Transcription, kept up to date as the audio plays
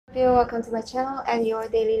Welcome to my channel and your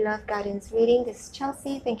daily love guidance reading. This is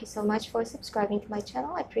Chelsea. Thank you so much for subscribing to my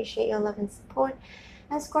channel. I appreciate your love and support.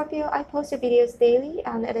 And Scorpio, I post your videos daily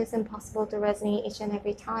and it is impossible to resonate each and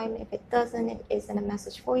every time. If it doesn't, it isn't a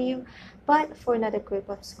message for you. But for another group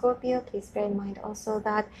of Scorpio, please bear in mind also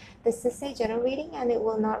that this is a general reading and it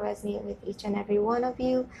will not resonate with each and every one of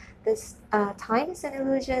you. This time is an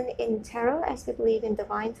illusion in tarot as we believe in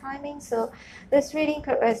divine timing. So this reading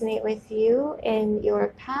could resonate with you in your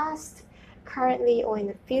past, currently, or in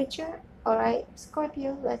the future. Alright,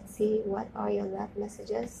 Scorpio, let's see what are your love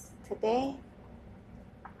messages today.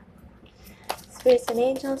 Spirits and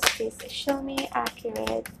angels, please show me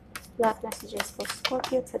accurate love messages for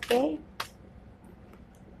Scorpio today.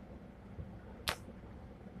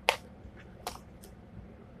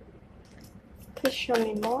 Please show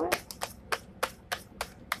me more.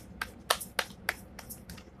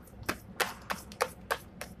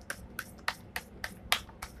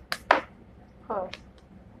 Oh,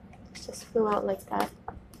 it just flew out like that.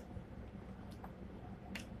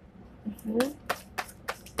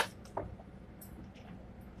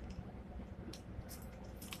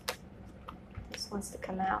 Wants to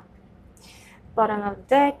come out. Bottom of the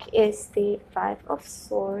deck is the Five of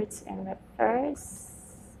Swords in reverse.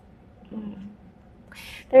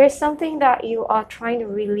 There is something that you are trying to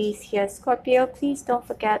release here, Scorpio. Please don't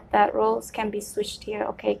forget that roles can be switched here.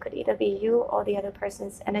 Okay, could either be you or the other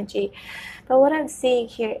person's energy. But what I'm seeing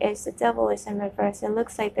here is the Devil is in reverse. It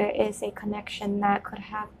looks like there is a connection that could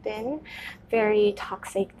have been very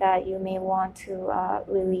toxic that you may want to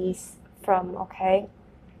release from, okay?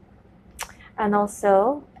 And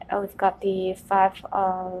also, we've got the Five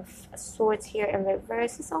of Swords here in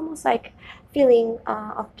reverse. It's almost like feeling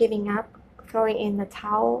of giving up, throwing in the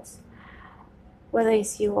towels, whether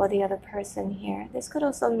it's you or the other person here. This could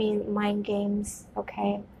also mean mind games,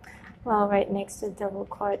 okay? Well, right next to the Devil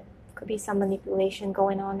card, could be some manipulation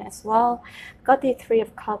going on as well. Got the Three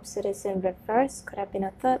of Cups, it is in reverse. Could have been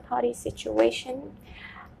a third-party situation.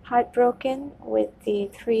 Heartbroken with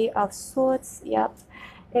the Three of Swords, yep.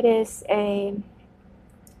 It is a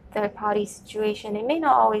third-party situation. It may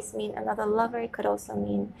not always mean another lover. It could also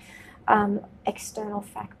mean external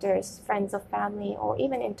factors, friends or family, or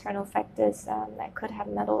even internal factors that could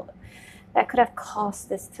have caused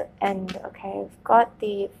this to end. Okay, we've got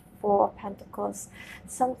the Four of Pentacles.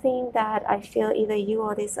 Something that I feel either you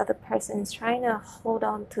or this other person is trying to hold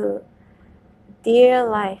on to dear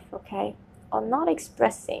life. Okay, or not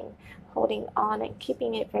expressing, holding on and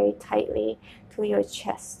keeping it very tightly to your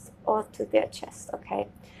chest or to their chest, okay?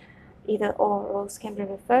 Either or, roles can be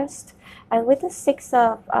reversed. And with the Six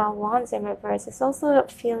of Wands in reverse, it's also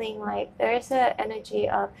feeling like there's an energy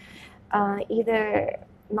of either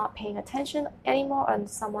not paying attention anymore or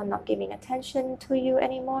someone not giving attention to you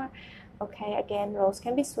anymore. Okay, again, roles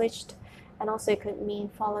can be switched. And also it could mean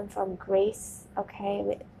fallen from grace,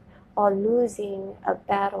 okay, or losing a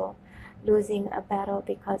battle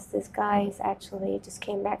because this guy is actually just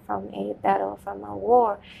came back from a battle, from a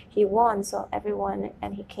war. He won, so everyone,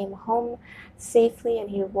 and he came home safely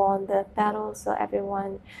and he won the battle, so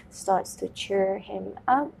everyone starts to cheer him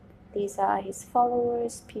up. These are his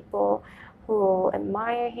followers, people who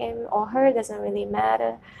admire him or her, doesn't really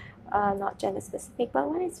matter. Not gender specific, but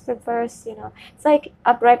when it's reversed, you know, it's like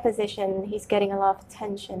upright position, he's getting a lot of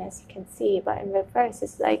attention, as you can see, but in reverse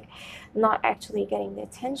it's like not actually getting the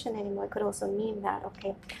attention anymore. It could also mean that,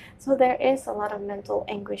 okay? So there is a lot of mental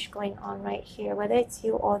anguish going on right here, whether it's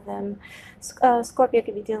you or them. Scorpio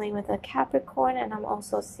could be dealing with a Capricorn, and I'm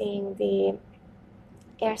also seeing the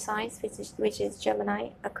air signs, which is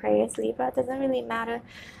Gemini, Aquarius, Libra. It doesn't really matter.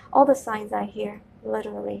 All the signs are here,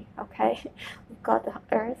 literally, okay? We've got the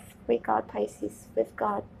Earth, we got Pisces, we've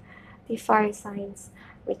got the fire signs,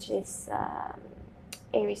 which is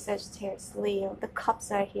Aries, Sagittarius, Leo. The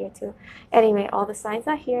cups are here too. Anyway, all the signs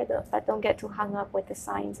are here, but don't get too hung up with the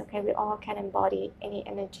signs, okay? We all can embody any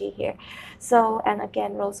energy here. So, and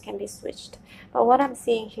again, roles can be switched. But what I'm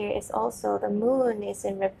seeing here is also the moon is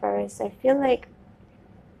in reverse. I feel like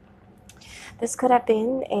this could have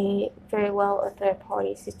been a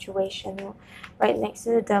third-party situation right next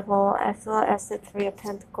to the Devil, as well as the Three of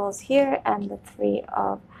Pentacles here and the Three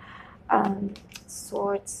of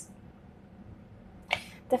Swords.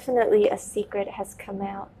 Definitely a secret has come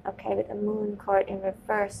out, okay, with the Moon card in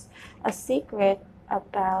reverse. A secret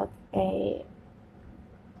about a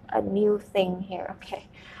new thing here, okay?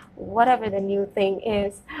 Whatever the new thing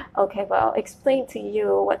is, okay, but I'll explain to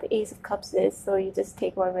you what the Ace of Cups is, so you just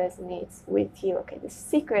take what resonates with you, okay? The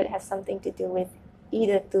secret has something to do with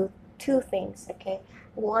either two things, okay?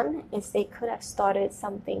 One is they could have started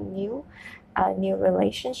something new a new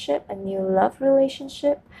relationship, a new love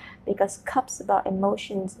relationship, because cups about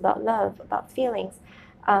emotions, about love, about feelings.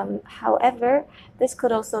 However, this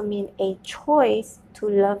could also mean a choice to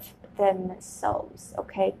love themselves,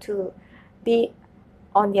 okay, to be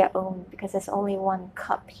on their own, because there's only one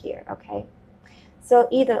cup here, okay? So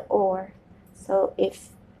either or. So if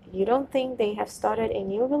you don't think they have started a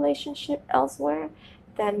new relationship elsewhere,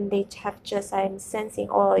 then they have just, I'm sensing,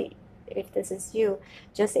 or if this is you,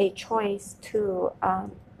 just a choice to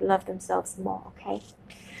love themselves more, okay?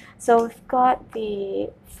 So we've got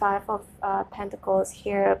the Five of Pentacles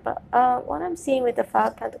here, but what I'm seeing with the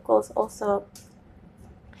Five of Pentacles also,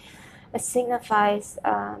 it signifies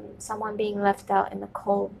someone being left out in the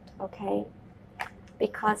cold, okay?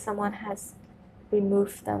 Because someone has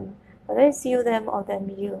removed them, whether it's you, them, or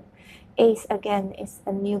them, you. Ace, again, is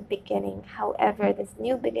a new beginning. However, this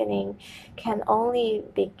new beginning can only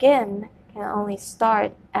begin, can only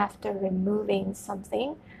start after removing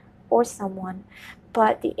something or someone.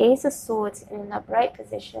 But the Ace of Swords in an upright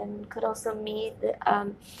position could also mean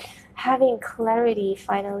having clarity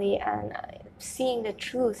finally, and seeing the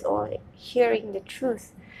truth or hearing the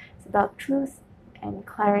truth. It's about truth and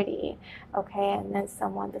clarity, okay? And then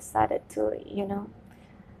someone decided to, you know,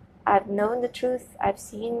 I've known the truth, I've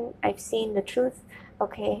seen the truth,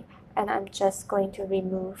 okay, and I'm just going to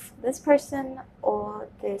remove this person or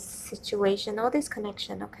this situation or this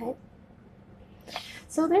connection, okay?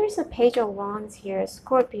 So there's a Page of Wands here,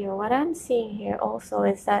 Scorpio. What I'm seeing here also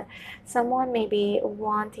is that someone may be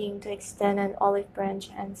wanting to extend an olive branch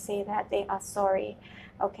and say that they are sorry.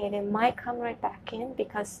 Okay, they might come right back in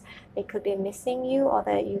because they could be missing you, or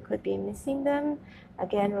that you could be missing them.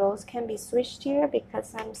 Again, roles can be switched here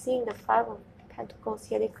because I'm seeing the Five of Pentacles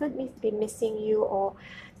here. They could be missing you, or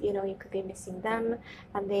you know, you could be missing them,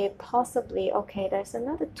 and they possibly, okay, there's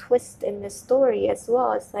another twist in this story as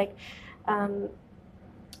well. It's like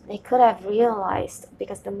they could have realized,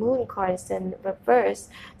 because the Moon card is in reverse,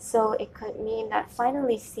 so it could mean that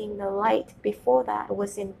finally seeing the light. Before that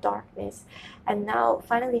was in darkness, and now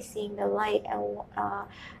finally seeing the light and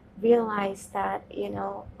realize that, you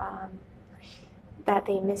know, that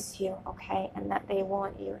they miss you, okay, and that they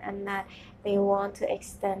want you, and that they want to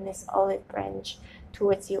extend this olive branch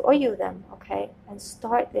towards you, or you them, okay, and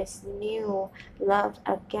start this new love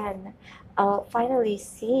again. Finally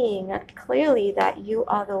seeing clearly that you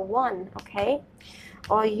are the one, okay,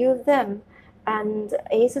 or you them. And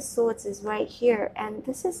Ace of Swords is right here, and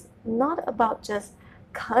this is not about just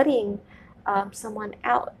cutting someone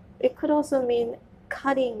out. It could also mean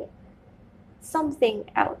cutting something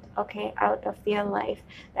out, okay, out of their life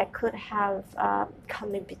that could have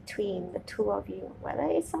come in between the two of you, whether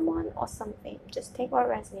it's someone or something. Just take what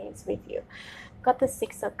resonates with you. Got the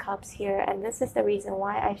Six of Cups here, and this is the reason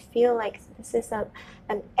why I feel like this is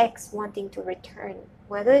an ex wanting to return,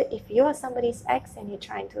 whether if you are somebody's ex and you're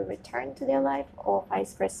trying to return to their life, or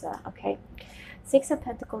vice versa, okay? Six of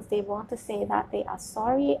Pentacles, they want to say that they are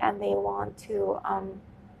sorry, and they want to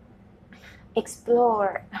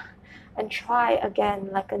explore and try again,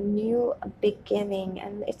 like a new beginning.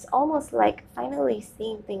 And it's almost like finally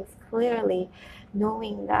seeing things clearly,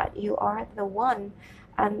 knowing that you are the one.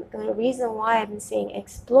 And the reason why I'm saying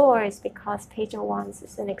explore is because Page of Wands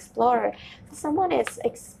is an explorer. So someone is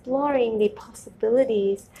exploring the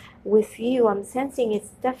possibilities with you. I'm sensing it's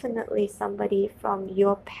definitely somebody from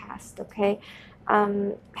your past, okay?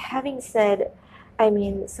 Having said, I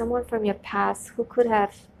mean, someone from your past who could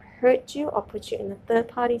have hurt you or put you in a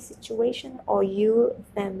third-party situation, or you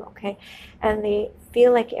them, okay? And they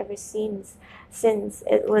feel like ever since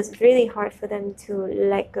it was really hard for them to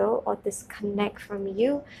let go or disconnect from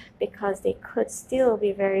you, because they could still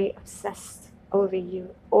be very obsessed over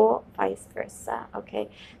you, or vice versa, okay?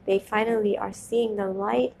 They finally are seeing the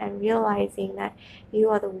light and realizing that you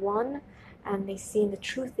are the one, and they've seen the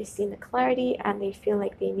truth, they've seen the clarity, and they feel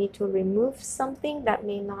like they need to remove something that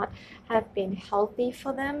may not have been healthy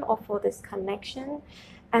for them or for this connection,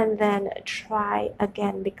 and then try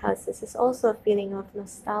again, because this is also a feeling of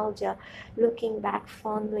nostalgia, looking back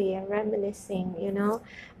fondly and reminiscing, you know.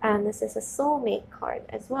 And this is a soulmate card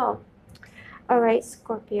as well. Alright,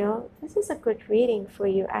 Scorpio, this is a good reading for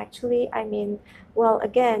you, actually. I mean, well,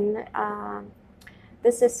 again,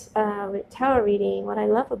 this is with tarot reading. What I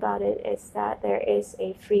love about it is that there is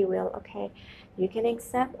a free will, okay? You can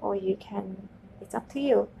accept, or you can, it's up to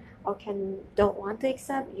you, or don't want to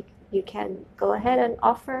accept. You can go ahead and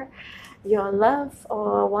offer your love,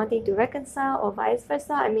 or wanting to reconcile, or vice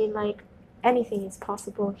versa. I mean, like, anything is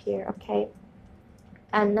possible here, okay?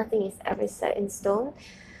 And nothing is ever set in stone.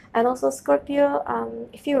 And also, Scorpio,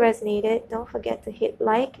 if you resonated, don't forget to hit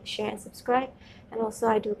like, share, and subscribe. And also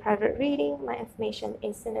I do private reading. My information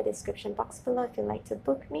is in the description box below if you'd like to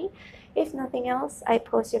book me. If nothing else, I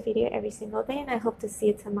post your video every single day, and I hope to see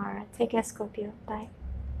you tomorrow. Take care, Scorpio. Bye.